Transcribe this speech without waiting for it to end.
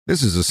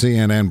This is a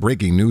CNN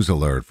breaking news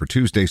alert for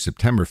Tuesday,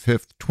 September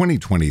 5th,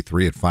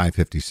 2023 at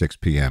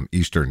 5:56 p.m.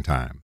 Eastern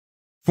Time.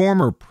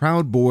 Former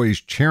Proud Boys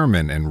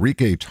chairman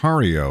Enrique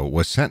Tarrio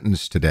was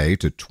sentenced today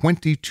to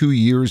 22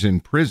 years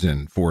in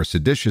prison for a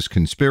seditious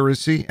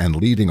conspiracy and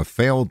leading a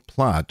failed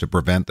plot to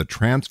prevent the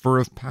transfer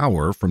of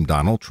power from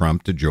Donald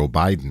Trump to Joe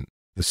Biden.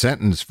 The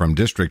sentence from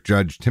District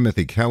Judge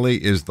Timothy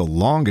Kelly is the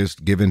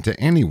longest given to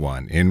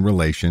anyone in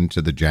relation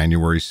to the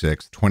January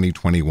 6,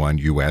 2021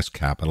 U.S.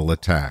 Capitol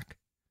attack.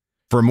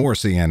 For more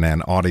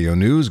CNN audio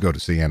news, go to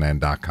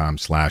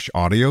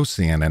cnn.com/audio,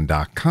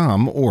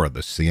 cnn.com, or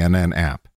the CNN app.